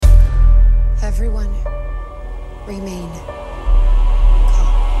Everyone, remain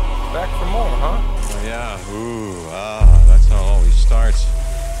calm. Back for more, huh? Oh, yeah. That's how it always starts.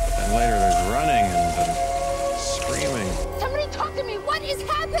 But then later there's running and screaming. Somebody talk to me! What is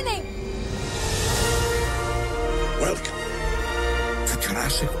happening? Welcome to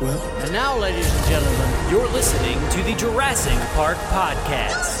Jurassic World. And now, ladies and gentlemen, you're listening to the Jurassic Park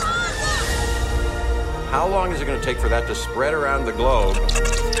Podcast. How long is it going to take for that to spread around the globe?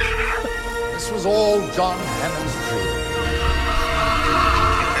 This was all John Hammond's dream.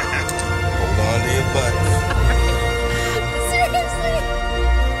 Hold on to your butts. Seriously?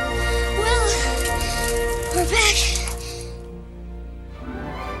 Well, we're back.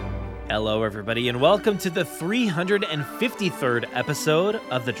 Hello, everybody, and welcome to the 353rd episode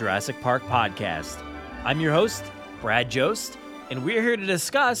of the Jurassic Park Podcast. I'm your host, Brad Jost, and we're here to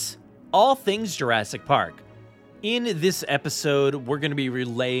discuss all things Jurassic Park. In this episode, we're going to be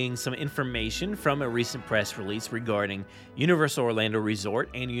relaying some information from a recent press release regarding Universal Orlando Resort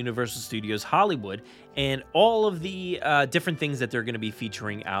and Universal Studios Hollywood and all of the different things that they're going to be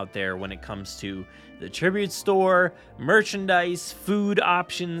featuring out there when it comes to the tribute store, merchandise, food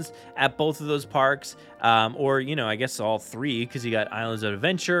options at both of those parks, or, I guess all three, because you got Islands of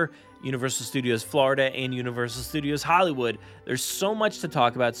Adventure, Universal Studios Florida, and Universal Studios Hollywood. There's so much to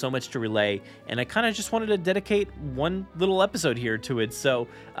talk about, so much to relay, and I kind of just wanted to dedicate one little episode here to it. So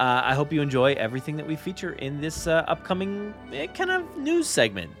I hope you enjoy everything that we feature in this upcoming kind of news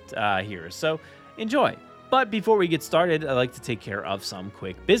segment here. So enjoy. But before we get started, I'd like to take care of some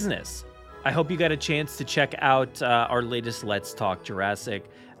quick business. I hope you got a chance to check out our latest Let's Talk Jurassic.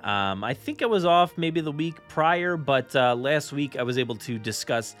 I think I was off maybe the week prior, but last week I was able to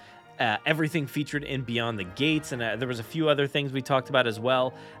discuss everything featured in Beyond the Gates, and there was a few other things we talked about as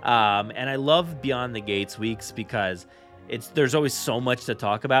well. And I love Beyond the Gates weeks because there's always so much to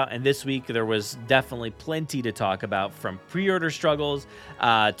talk about, and this week there was definitely plenty to talk about, from pre-order struggles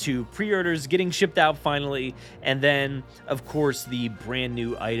to pre-orders getting shipped out finally, and then of course the brand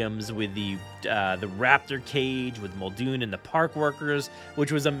new items with the raptor cage with Muldoon and the park workers,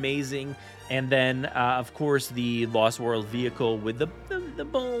 which was amazing. And then, of course, the Lost World vehicle with the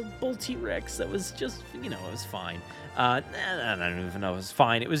bull T-Rex. That was just, it was fine. I don't even know it was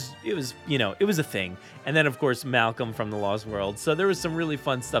fine. It was a thing. And then, of course, Malcolm from the Lost World. So there was some really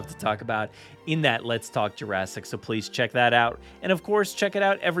fun stuff to talk about in that Let's Talk Jurassic. So please check that out. And, of course, check it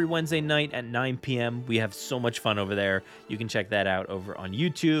out every Wednesday night at 9 p.m. We have so much fun over there. You can check that out over on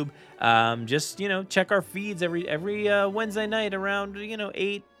YouTube. Just, check our feeds every Wednesday night around,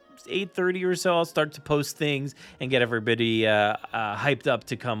 8:30 or so. I'll start to post things and get everybody hyped up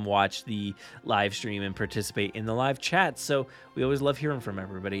to come watch the live stream and participate in the live chat. So we always love hearing from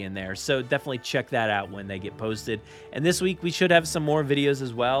everybody in there. So definitely check that out when they get posted. And this week we should have some more videos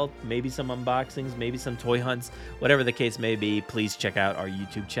as well. Maybe some unboxings, maybe some toy hunts, whatever the case may be. Please check out our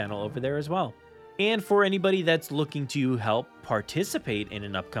YouTube channel over there as well. And for anybody that's looking to help participate in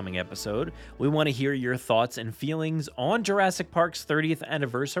an upcoming episode, we want to hear your thoughts and feelings on Jurassic Park's 30th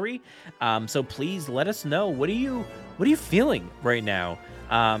anniversary. So please let us know. What are you feeling right now?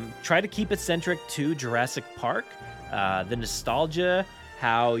 Try to keep it centric to Jurassic Park, the nostalgia,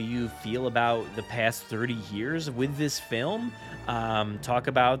 how you feel about the past 30 years with this film. Talk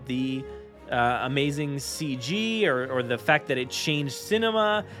about the amazing CG or the fact that it changed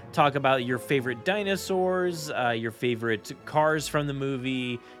cinema. Talk about your favorite dinosaurs, your favorite cars from the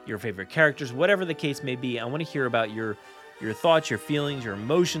movie, your favorite characters, whatever the case may be. I want to hear about your thoughts, your feelings, your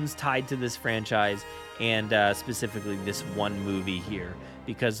emotions tied to this franchise, and specifically this one movie here,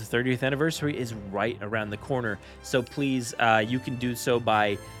 because the 30th anniversary is right around the corner. So please, you can do so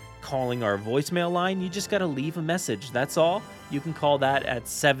by calling our voicemail line. You just got to leave a message. That's all. You can call that at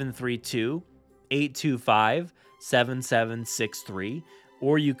 732-825-7763,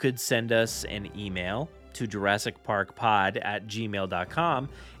 or you could send us an email to JurassicParkPod@gmail.com.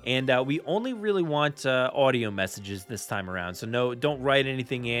 And we only really want audio messages this time around. So no, don't write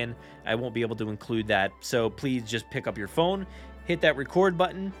anything in. I won't be able to include that. So please just pick up your phone, hit that record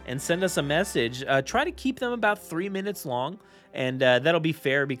button, and send us a message. Try to keep them about 3 minutes long. And that'll be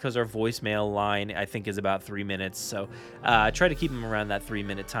fair because our voicemail line, I think, is about 3 minutes. So try to keep them around that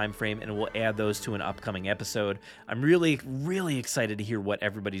 3-minute time frame, and we'll add those to an upcoming episode. I'm really, really excited to hear what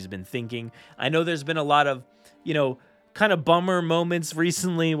everybody's been thinking. I know there's been a lot of, kind of bummer moments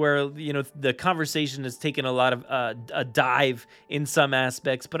recently where, the conversation has taken a lot of a dive in some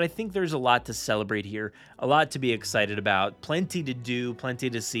aspects, but I think there's a lot to celebrate here, a lot to be excited about, plenty to do, plenty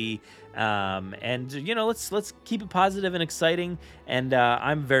to see. And let's keep it positive and exciting. And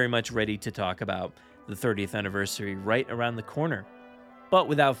I'm very much ready to talk about the 30th anniversary right around the corner. But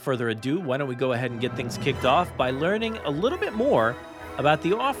without further ado, why don't we go ahead and get things kicked off by learning a little bit more about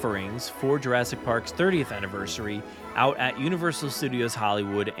the offerings for Jurassic Park's 30th anniversary out at Universal Studios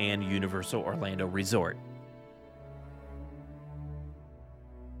Hollywood and Universal Orlando Resort.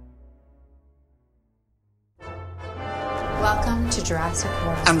 Welcome to Jurassic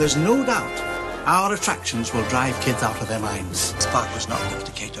World. And there's no doubt our attractions will drive kids out of their minds. This park was not built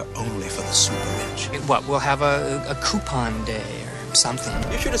to cater only for the super rich. What, we'll have a coupon day or something?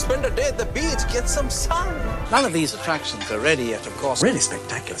 You should have spent a day at the beach, get some sun. None of these attractions are ready yet, of course. Really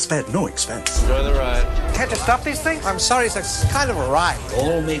spectacular, spared no expense. Enjoy the ride. Can't you stop these things? I'm sorry, it's kind of a ride.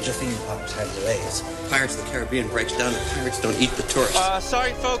 All major theme parks have delays. Pirates of the Caribbean breaks down. The pirates don't eat the tourists.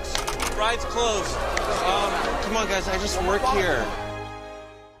 Sorry, folks. Ride's closed. Come on, guys. I just work here.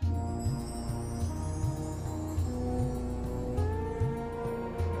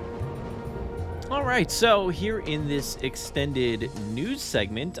 All right, so here in this extended news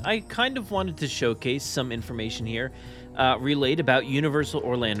segment, I kind of wanted to showcase some information here relayed about Universal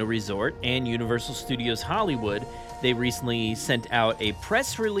Orlando Resort and Universal Studios Hollywood. They recently sent out a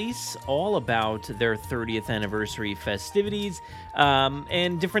press release all about their 30th anniversary festivities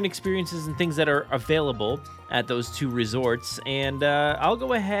and different experiences and things that are available at those two resorts. And I'll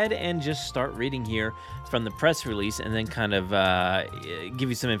go ahead and just start reading here from the press release and then kind of give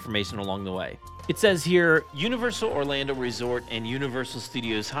you some information along the way. It says here, Universal Orlando Resort and Universal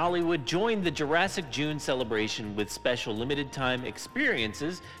Studios Hollywood joined the Jurassic June celebration with special limited time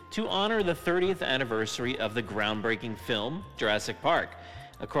experiences to honor the 30th anniversary of the groundbreaking film, Jurassic Park.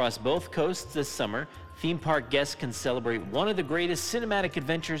 Across both coasts this summer, theme park guests can celebrate one of the greatest cinematic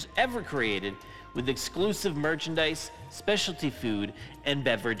adventures ever created with exclusive merchandise, specialty food and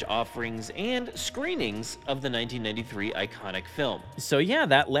beverage offerings, and screenings of the 1993 iconic film. So yeah,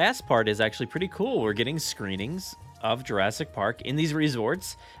 that last part is actually pretty cool. We're getting screenings of Jurassic Park in these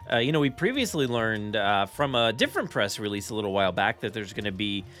resorts. We previously learned from a different press release a little while back that there's going to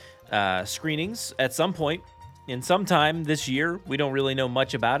be screenings at some point in some time this year. We don't really know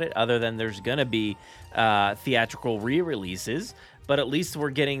much about it other than there's going to be theatrical re-releases. But at least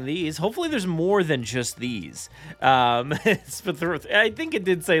we're getting these. Hopefully there's more than just these. I think it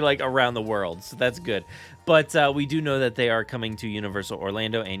did say like around the world, so that's good. But we do know that they are coming to Universal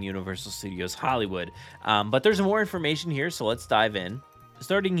Orlando and Universal Studios Hollywood. But there's more information here, so let's dive in.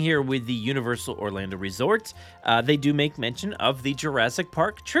 Starting here with the Universal Orlando Resort, they do make mention of the Jurassic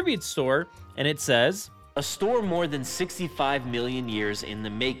Park Tribute Store, and it says, a store more than 65 million years in the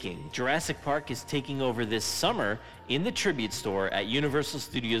making. Jurassic Park is taking over this summer in the Tribute Store at Universal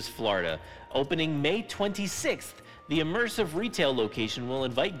Studios Florida. Opening May 26th, the immersive retail location will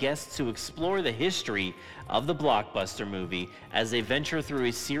invite guests to explore the history of the blockbuster movie as they venture through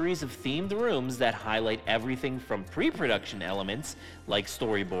a series of themed rooms that highlight everything from pre-production elements like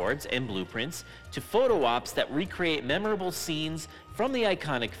storyboards and blueprints to photo ops that recreate memorable scenes from the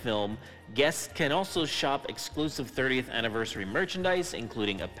iconic film. Guests can also shop exclusive 30th anniversary merchandise,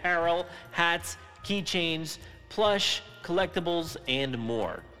 including apparel, hats, keychains, plush, collectibles, and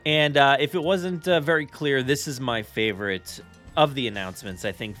more. And if it wasn't very clear, this is my favorite of the announcements,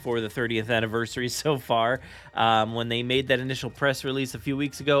 I think, for the 30th anniversary so far. When they made that initial press release a few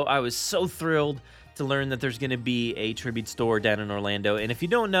weeks ago, I was so thrilled to learn that there's going to be a tribute store down in Orlando. And if you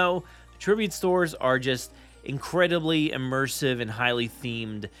don't know, tribute stores are just incredibly immersive and highly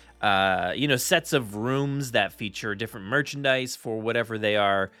themed sets of rooms that feature different merchandise for whatever they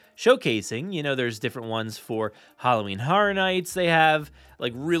are showcasing. There's different ones for Halloween Horror Nights. They have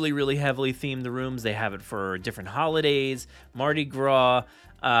like really, really heavily themed rooms. They have it for different holidays, Mardi Gras,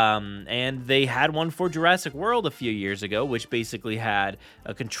 and they had one for Jurassic World a few years ago, which basically had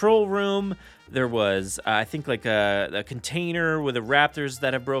a control room. There was, I think, like a container with the raptors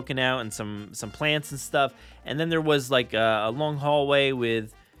that have broken out and some plants and stuff. And then there was like a long hallway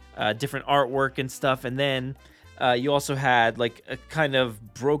with different artwork and stuff. And then you also had like a kind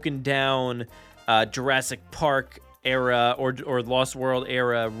of broken down Jurassic Park era or Lost World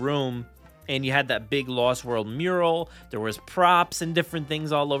era room. And you had that big Lost World mural. There was props and different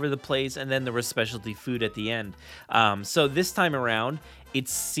things all over the place. And then there was specialty food at the end. So this time around, it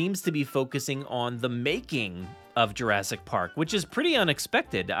seems to be focusing on the making of Jurassic Park, which is pretty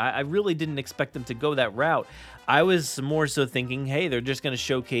unexpected. I really didn't expect them to go that route. I was more so thinking, hey, they're just going to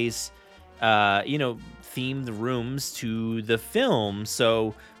showcase, themed rooms to the film.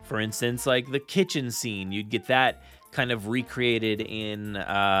 So, for instance, like the kitchen scene, you'd get that kind of recreated in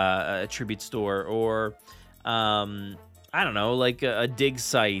a tribute store, or I don't know, like a dig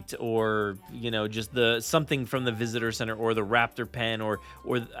site, or just something from the visitor center, or the raptor pen, or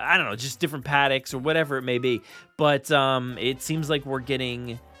I don't know, just different paddocks or whatever it may be. But it seems like we're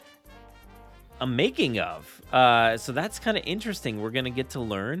getting a making of. So that's kind of interesting. We're going to get to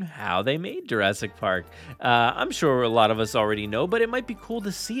learn how they made Jurassic Park. I'm sure a lot of us already know, but it might be cool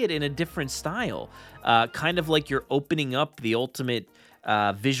to see it in a different style. Kind of like you're opening up the ultimate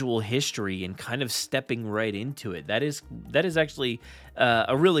visual history and kind of stepping right into it. That is actually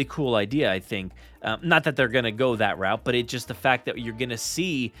a really cool idea, I think. Not that they're going to go that route, but it's just the fact that you're going to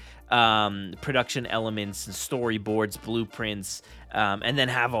see production elements and storyboards, blueprints, and then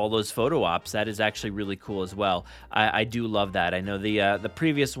have all those photo ops. That is actually really cool as well. I do love that. I know the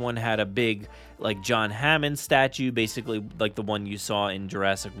previous one had a big like John Hammond statue, basically like the one you saw in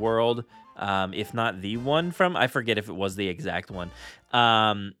Jurassic World. If not the one from, I forget if it was the exact one.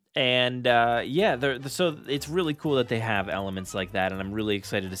 So it's really cool that they have elements like that, and I'm really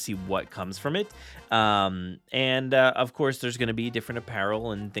excited to see what comes from it. Of course, there's going to be different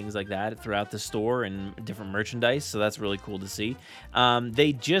apparel and things like that throughout the store and different merchandise, so that's really cool to see.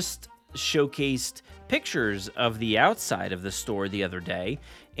 They just showcased pictures of the outside of the store the other day,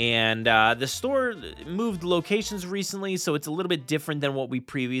 and the store moved locations recently, so it's a little bit different than what we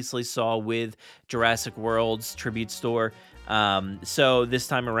previously saw with Jurassic World's tribute store. So this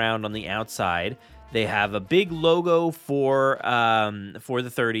time around on the outside, they have a big logo for the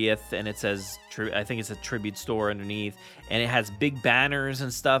 30th, and it says, I think it's a tribute store underneath, and it has big banners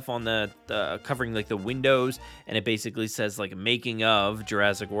and stuff on the covering like the windows, and it basically says like making of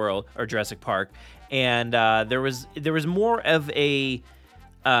Jurassic World or Jurassic Park, and there was more of a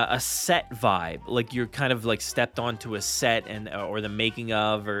set vibe, like you're kind of like stepped onto a set or the making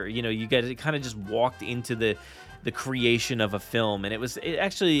of, or you guys kind of just walked into the creation of a film, and it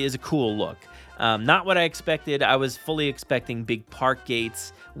actually is a cool look. Not what I expected. I was fully expecting big park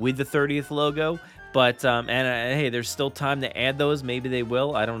gates with the 30th logo, but hey, there's still time to add those. Maybe they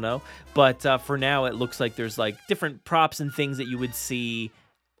will, I don't know. But for now, it looks like there's like different props and things that you would see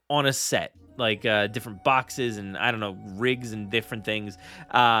on a set, like different boxes and I don't know, rigs and different things.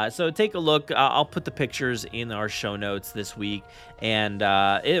 So take a look. I'll put the pictures in our show notes this week, and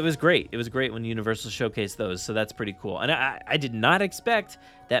it was great. It was great when Universal showcased those, so that's pretty cool. And I did not expect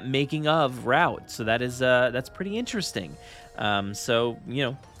that making of route, so that's pretty interesting. So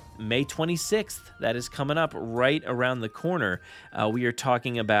May 26th, that is coming up right around the corner. We are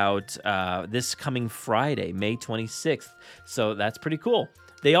talking about this coming Friday, May 26th, so that's pretty cool.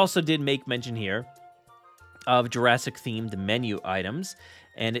 They also did make mention here of Jurassic-themed menu items,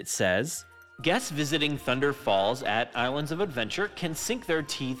 and it says, guests visiting Thunder Falls at Islands of Adventure can sink their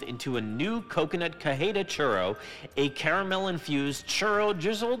teeth into a new coconut cajeta churro, a caramel-infused churro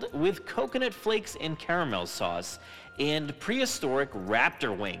drizzled with coconut flakes and caramel sauce, and prehistoric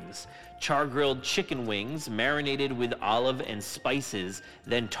raptor wings, char-grilled chicken wings marinated with olive and spices,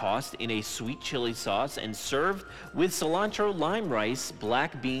 then tossed in a sweet chili sauce and served with cilantro, lime rice,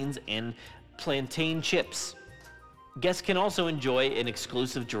 black beans, and plantain chips. Guests can also enjoy an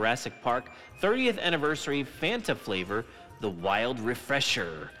exclusive Jurassic Park 30th anniversary Fanta flavor, the Wild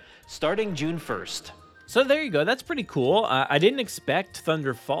Refresher, starting June 1st. So there you go. That's pretty cool. I didn't expect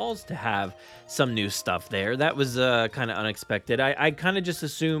Thunder Falls to have some new stuff there. That was kind of unexpected. I kind of just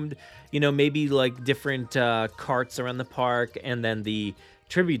assumed, maybe like different carts around the park, and then the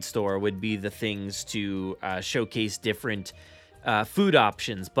tribute store would be the things to showcase different food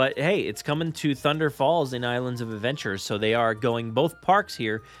options. But hey, it's coming to Thunder Falls in Islands of Adventure, so they are going both parks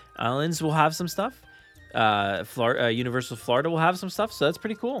here. Islands will have some stuff. Universal Florida will have some stuff, so that's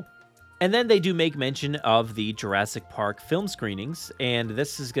pretty cool. And then they do make mention of the Jurassic Park film screenings, and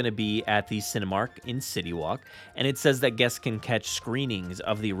this is going to be at the Cinemark in City Walk. And it says that guests can catch screenings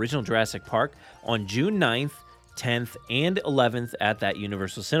of the original Jurassic Park on June 9th, 10th, and 11th at that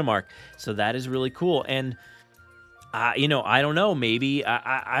Universal Cinemark. So that is really cool. And, I don't know, maybe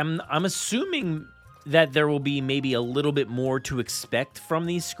I'm assuming that there will be maybe a little bit more to expect from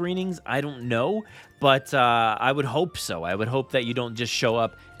these screenings. I don't know, but I would hope so. I would hope that you don't just show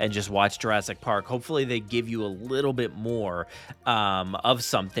up and just watch Jurassic Park. Hopefully they give you a little bit more of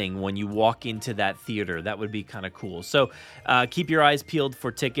something when you walk into that theater. That would be kind of cool. So keep your eyes peeled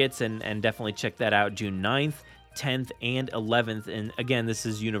for tickets, and definitely check that out June 9th. 10th and 11th, and again, this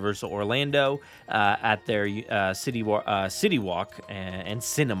is Universal Orlando at their City Walk and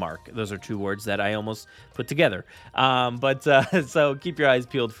Cinemark. Those are two words that I almost put together. So keep your eyes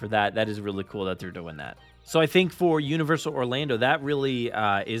peeled for that. That is really cool that they're doing that. So I think for Universal Orlando, that really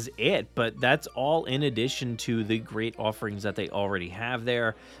is it. But that's all in addition to the great offerings that they already have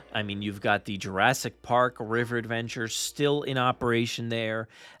there. I mean, you've got the Jurassic Park River Adventure still in operation there,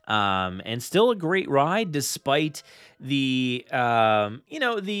 and still a great ride despite the,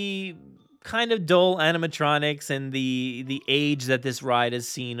 the kind of dull animatronics and the age that this ride has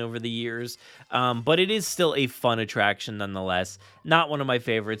seen over the years. But it is still a fun attraction nonetheless. Not one of my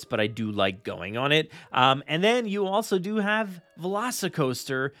favorites, but I do like going on it. And then you also do have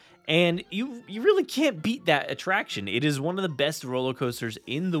Velocicoaster, and you really can't beat that attraction. It is one of the best roller coasters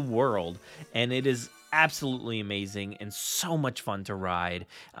in the world, and it is absolutely amazing and so much fun to ride.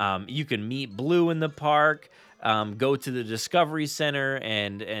 You can meet Blue in the park. Go to the Discovery Center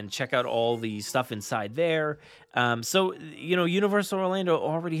and check out all the stuff inside there. So, Universal Orlando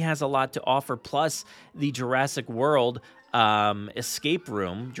already has a lot to offer, plus the Jurassic World escape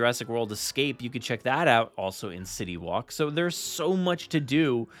room, Jurassic World Escape. You could check that out also in City Walk. So there's so much to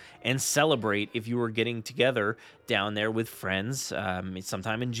do and celebrate if you were getting together down there with friends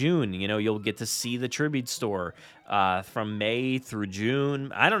sometime in June. You'll get to see the tribute store from May through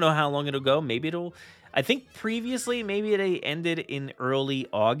June. I don't know how long it'll go. I think previously, maybe it ended in early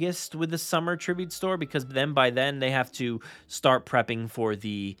August with the summer tribute store, because by then they have to start prepping for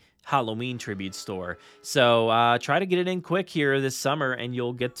the Halloween tribute store. So try to get it in quick here this summer, and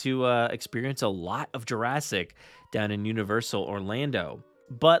you'll get to experience a lot of Jurassic down in Universal Orlando.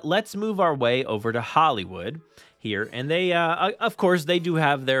 But let's move our way over to Hollywood here. And they, of course, they do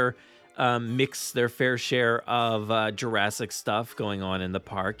have their their fair share of Jurassic stuff going on in the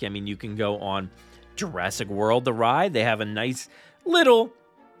park. I mean, you can go on Jurassic World, the ride. They have a nice little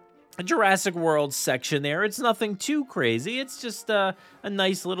Jurassic World section there. It's nothing too crazy. It's just a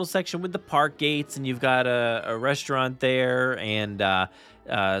nice little section with the park gates, and you've got a restaurant there, and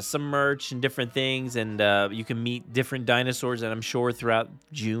some merch and different things, and you can meet different dinosaurs. And I'm sure throughout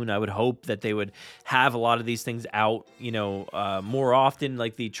June, I would hope that they would have a lot of these things out, more often,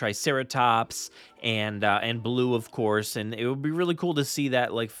 like the Triceratops and Blue, of course. And it would be really cool to see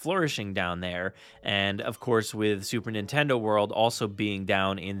that flourishing down there. And of course, with Super Nintendo World also being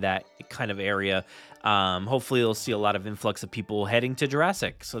down in that kind of area, hopefully you'll see a lot of influx of people heading to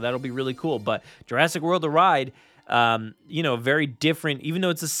Jurassic. So that'll be really cool. But Jurassic World, the ride, very different, even though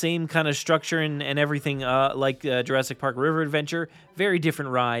it's the same kind of structure and everything, like Jurassic Park River Adventure. Very different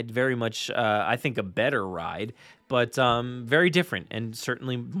ride, very much, I think, a better ride, but very different, and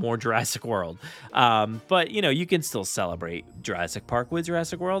certainly more Jurassic World. But you can still celebrate Jurassic Park with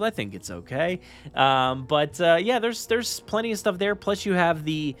Jurassic World. I think it's okay. There's plenty of stuff there. Plus, you have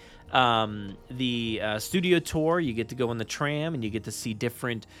the studio tour. You get to go on the tram, and you get to see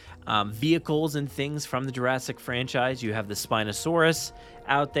different vehicles and things from the Jurassic franchise. You have the Spinosaurus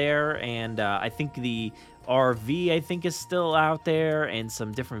out there, and I think the RV is still out there, and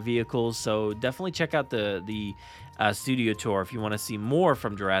some different vehicles. So definitely check out the studio tour if you want to see more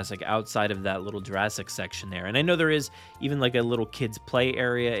from Jurassic outside of that little Jurassic section there. And I know there is even a little kids play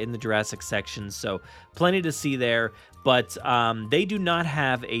area in the Jurassic section, so plenty to see there. But they do not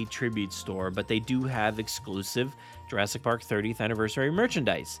have a tribute store, but they do have exclusive Jurassic Park 30th anniversary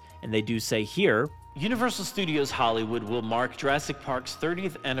merchandise. And they do say here, Universal Studios Hollywood will mark Jurassic Park's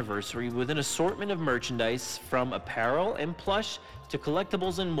 30th anniversary with an assortment of merchandise from apparel and plush to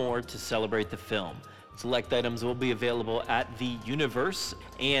collectibles and more to celebrate the film. Select items will be available at the Universe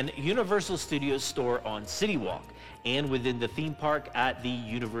and Universal Studios store on City Walk, and within the theme park at the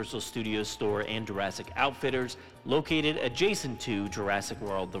Universal Studios store and Jurassic Outfitters, located adjacent to Jurassic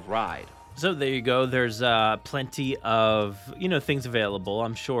World, the ride. So there you go. There's plenty of, things available.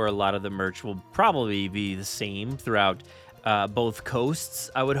 I'm sure a lot of the merch will probably be the same throughout both coasts,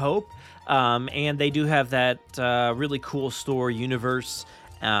 I would hope. And they do have that really cool store, Universe,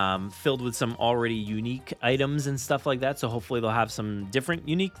 filled with some already unique items and stuff like that. So hopefully they'll have some different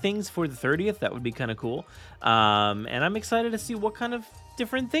unique things for the 30th. That would be kind of cool. And I'm excited to see what kind of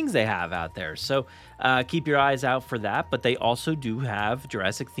different things they have out there. So keep your eyes out for that. But they also do have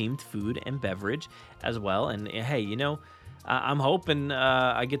Jurassic themed food and beverage as well. And hey, I'm hoping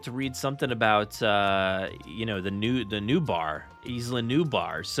I get to read something about the new bar, Isla New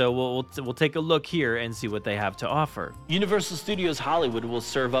Bar. So we'll take a look here and see what they have to offer. Universal Studios Hollywood will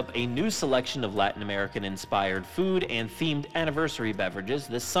serve up a new selection of Latin American inspired food and themed anniversary beverages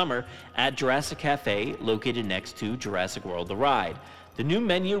this summer at Jurassic Cafe, located next to Jurassic World: The Ride. The new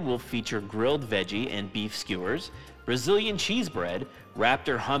menu will feature grilled veggie and beef skewers, Brazilian cheese bread,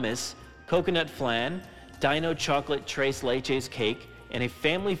 Raptor hummus, coconut flan, Dino chocolate tres leches cake, and a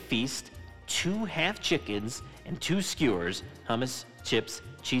family feast, 2 half chickens and 2 skewers, hummus, chips,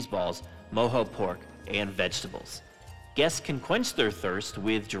 cheese balls, mojo pork, and vegetables. Guests can quench their thirst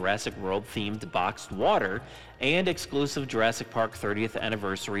with Jurassic World-themed boxed water and exclusive Jurassic Park 30th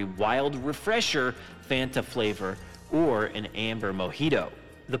Anniversary Wild Refresher Fanta flavor or an amber mojito.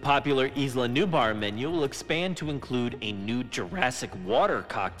 The popular Isla Nublar menu will expand to include a new Jurassic water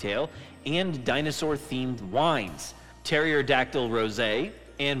cocktail and dinosaur-themed wines, Pterodactyl Rosé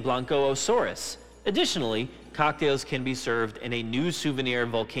and Blanco-Osaurus. Additionally, cocktails can be served in a new souvenir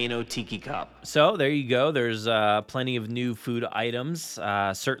Volcano Tiki Cup. So there you go. There's plenty of new food items.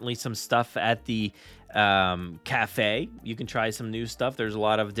 Certainly some stuff at the cafe. You can try some new stuff. There's a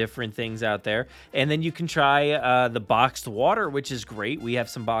lot of different things out there. And then you can try the boxed water, which is great. We have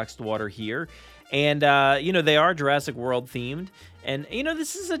some boxed water here. And, they are Jurassic World themed. And,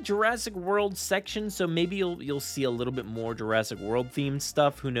 this is a Jurassic World section, so maybe you'll see a little bit more Jurassic World themed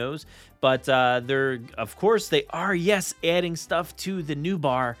stuff. Who knows? But they are, yes, adding stuff to the new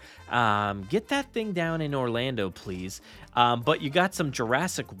bar. Get that thing down in Orlando, please. But you got some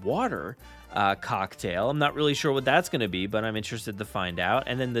Jurassic water cocktail. I'm not really sure what that's going to be, but I'm interested to find out.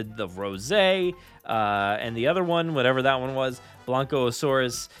 And then the rosé and the other one, whatever that one was,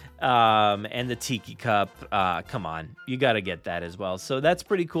 Blanco-Osaurus, and the Tiki Cup. Come on, you got to get that as well. So that's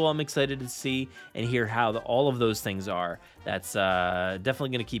pretty cool. I'm excited to see and hear how all of those things are. That's definitely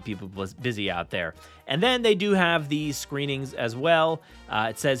going to keep people busy out there. And then they do have these screenings as well.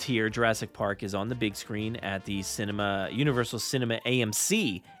 It says here Jurassic Park is on the big screen at the Universal Cinema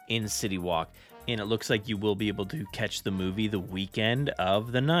AMC in City Walk. And it looks like you will be able to catch the movie the weekend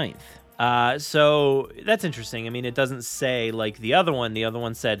of the 9th. So that's interesting. I mean, it doesn't say like the other one. The other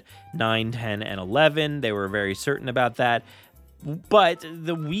one said 9, 10, and 11. They were very certain about that. But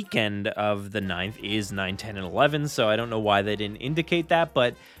the weekend of the 9th is 9, 10, and 11, so I don't know why they didn't indicate that,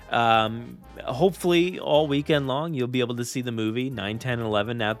 but hopefully all weekend long you'll be able to see the movie 9, 10, and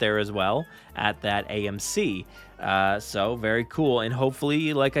 11 out there as well at that AMC. So very cool, and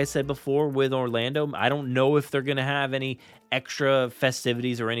hopefully, like I said before with Orlando, I don't know if they're going to have any extra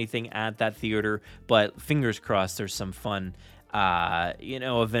festivities or anything at that theater, but fingers crossed there's some fun,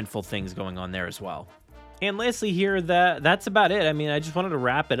 eventful things going on there as well. And lastly here, that's about it. I mean, I just wanted to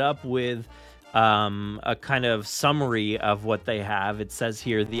wrap it up with a kind of summary of what they have. It says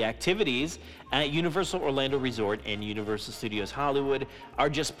here, the activities at Universal Orlando Resort and Universal Studios Hollywood are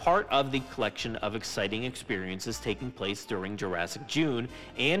just part of the collection of exciting experiences taking place during Jurassic June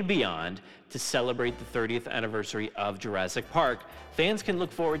and beyond to celebrate the 30th anniversary of Jurassic Park. Fans can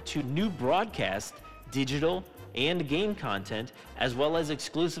look forward to new broadcast, digital, and game content, as well as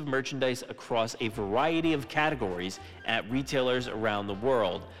exclusive merchandise across a variety of categories at retailers around the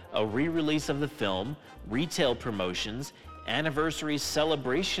world, a re-release of the film, retail promotions, anniversary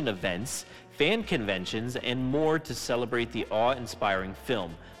celebration events, fan conventions, and more to celebrate the awe-inspiring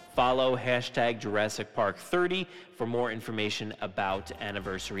film. Follow hashtag Jurassic Park 30 for more information about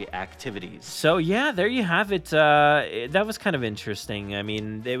anniversary activities. So yeah, there you have it. That was kind of interesting. I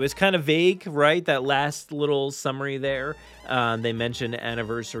mean, it was kind of vague, right? That last little summary there. They mentioned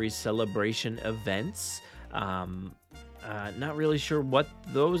anniversary celebration events. Not really sure what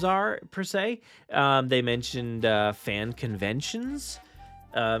those are per se. They mentioned fan conventions.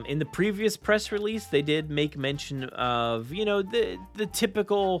 In the previous press release, they did make mention of, the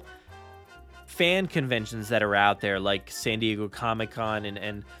typical fan conventions that are out there, like San Diego Comic-Con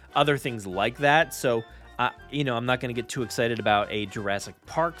and other things like that. So, I'm not going to get too excited about a Jurassic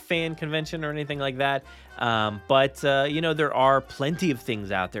Park fan convention or anything like that. But there are plenty of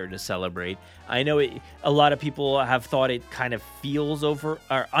things out there to celebrate. I know a lot of people have thought it kind of feels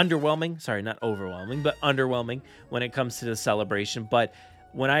underwhelming. Sorry, not overwhelming, but underwhelming when it comes to the celebration. But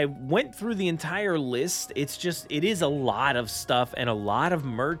when I went through the entire list, it is a lot of stuff and a lot of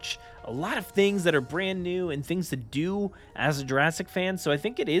merch, a lot of things that are brand new and things to do as a Jurassic fan. So I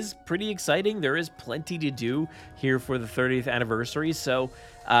think it is pretty exciting. There is plenty to do here for the 30th anniversary. So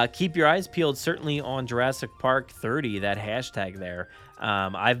keep your eyes peeled, certainly on Jurassic Park 30, that hashtag there.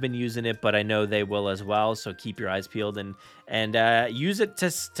 I've been using it, but I know they will as well. So keep your eyes peeled and use it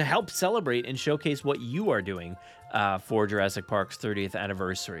to help celebrate and showcase what you are doing for Jurassic Park's 30th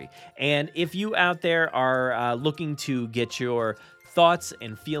anniversary. And if you out there are looking to get your thoughts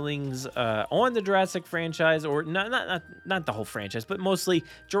and feelings on the Jurassic franchise, or not the whole franchise, but mostly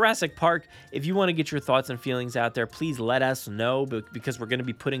Jurassic Park, if you want to get your thoughts and feelings out there, please let us know, because we're going to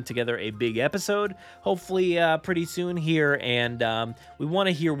be putting together a big episode, hopefully pretty soon here, and we want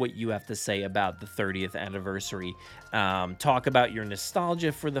to hear what you have to say about the 30th anniversary. Talk about your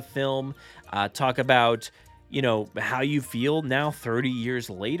nostalgia for the film, talk about how you feel now 30 years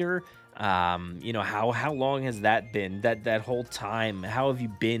later. How long has that been? That whole time, how have you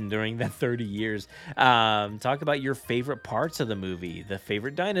been during that 30 years? Talk about your favorite parts of the movie, the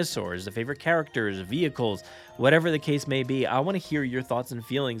favorite dinosaurs, the favorite characters, vehicles, whatever the case may be. I want to hear your thoughts and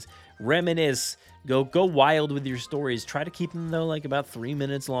feelings. Reminisce, go wild with your stories. Try to keep them though like about 3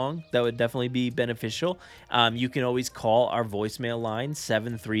 minutes long. That would definitely be beneficial. You can always call our voicemail line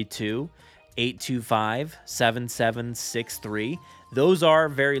 732-825-7763. Those are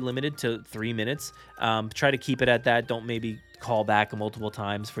very limited to 3 minutes. Try to keep it at that. Don't maybe call back multiple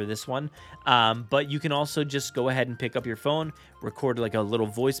times for this one. But you can also just go ahead and pick up your phone, record like a little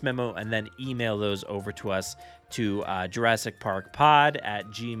voice memo, and then email those over to us to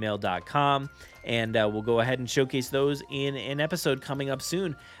JurassicParkPod@gmail.com. And we'll go ahead and showcase those in an episode coming up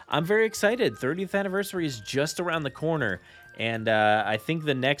soon. I'm very excited. 30th anniversary is just around the corner. And I think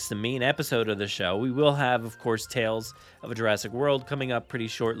the main episode of the show, we will have, of course, Tales of a Jurassic World coming up pretty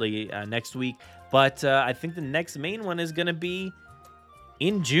shortly next week. But I think the next main one is going to be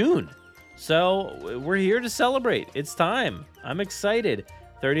in June. So we're here to celebrate. It's time. I'm excited.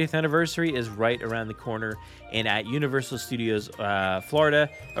 30th anniversary is right around the corner. And at Universal Studios Florida,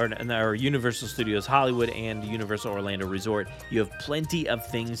 or Universal Studios Hollywood and Universal Orlando Resort, you have plenty of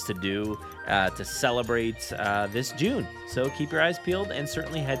things to do to celebrate this June. So keep your eyes peeled and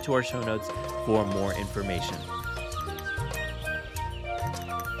certainly head to our show notes for more information.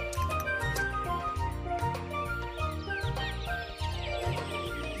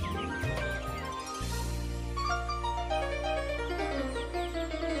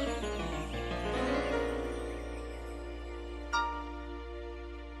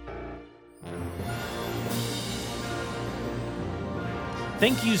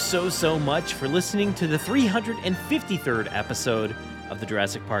 Thank you so much for listening to the 353rd episode of the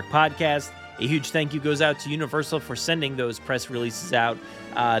Jurassic Park Podcast. A huge thank you goes out to Universal for sending those press releases out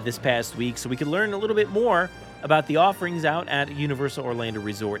this past week so we could learn a little bit more about the offerings out at Universal Orlando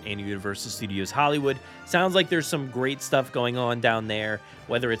Resort and Universal Studios Hollywood. Sounds like there's some great stuff going on down there,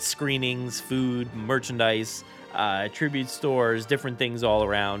 whether it's screenings, food, merchandise, tribute stores, different things all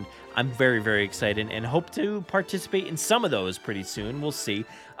around. I'm very excited and hope to participate in some of those pretty soon. We'll see.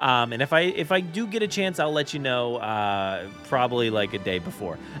 And if I do get a chance, I'll let you know probably like a day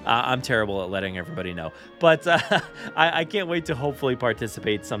before. I'm terrible at letting everybody know. But I can't wait to hopefully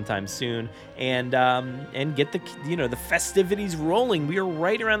participate sometime soon and get the festivities rolling. We are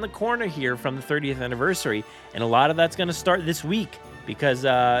right around the corner here from the 30th anniversary, and a lot of that's going to start this week. Because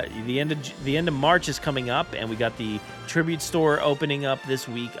the end of March is coming up, and we got the tribute store opening up this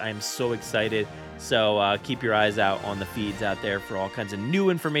week. I am so excited. So keep your eyes out on the feeds out there for all kinds of new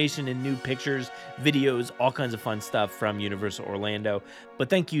information and new pictures, videos, all kinds of fun stuff from Universal Orlando.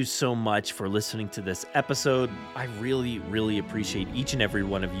 But thank you so much for listening to this episode. I really appreciate each and every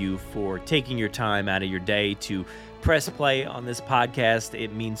one of you for taking your time out of your day to press play on this podcast.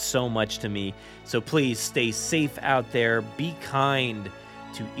 It means so much to me. So please stay safe out there. Be kind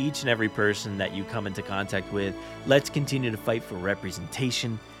to each and every person that you come into contact with. Let's continue to fight for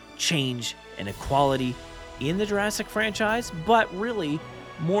representation, change, and equality in the Jurassic franchise, but really,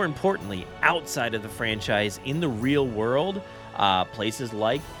 more importantly, outside of the franchise, in the real world, places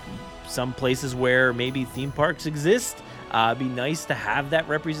like some places where maybe theme parks exist. It'd be nice to have that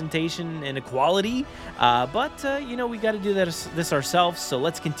representation and equality, but we got to do this ourselves, so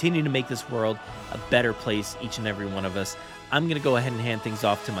let's continue to make this world a better place, each and every one of us. I'm going to go ahead and hand things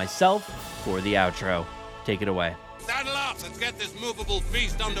off to myself for the outro. Take it away. Saddle up, let's get this movable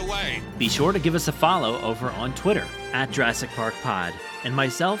feast underway. Be sure to give us a follow over on Twitter at Jurassic Park Pod, and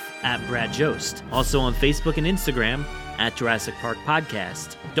myself at Brad Jost. Also on Facebook and Instagram at Jurassic Park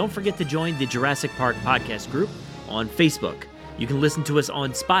Podcast. Don't forget to join the Jurassic Park Podcast group on Facebook. You can listen to us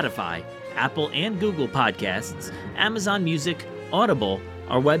on Spotify, Apple and Google Podcasts, Amazon Music, Audible,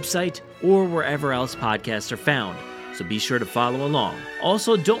 our website, or wherever else podcasts are found. So be sure to follow along.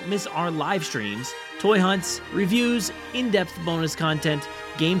 Also, don't miss our live streams, toy hunts, reviews, in-depth bonus content,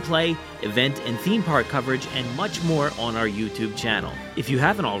 gameplay, event and theme park coverage, and much more on our YouTube channel. If you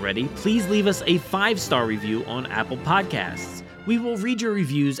haven't already, please leave us a 5-star review on Apple Podcasts. We will read your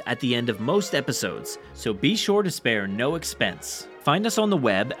reviews at the end of most episodes, so be sure to spare no expense. Find us on the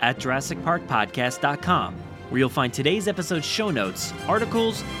web at JurassicParkPodcast.com, where you'll find today's episode show notes,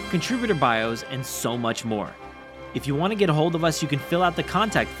 articles, contributor bios, and so much more. If you want to get a hold of us, you can fill out the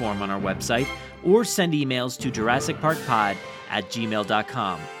contact form on our website or send emails to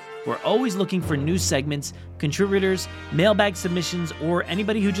JurassicParkPod@gmail.com. We're always looking for new segments, contributors, mailbag submissions, or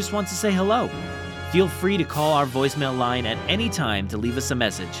anybody who just wants to say hello. Feel free to call our voicemail line at any time to leave us a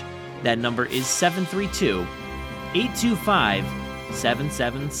message. That number is 732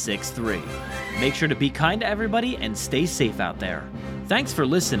 825-7763. Make sure to be kind to everybody and stay safe out there. Thanks for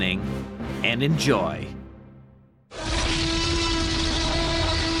listening, and enjoy.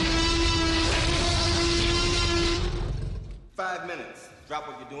 5 minutes. Drop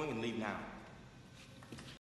what you're doing and leave now.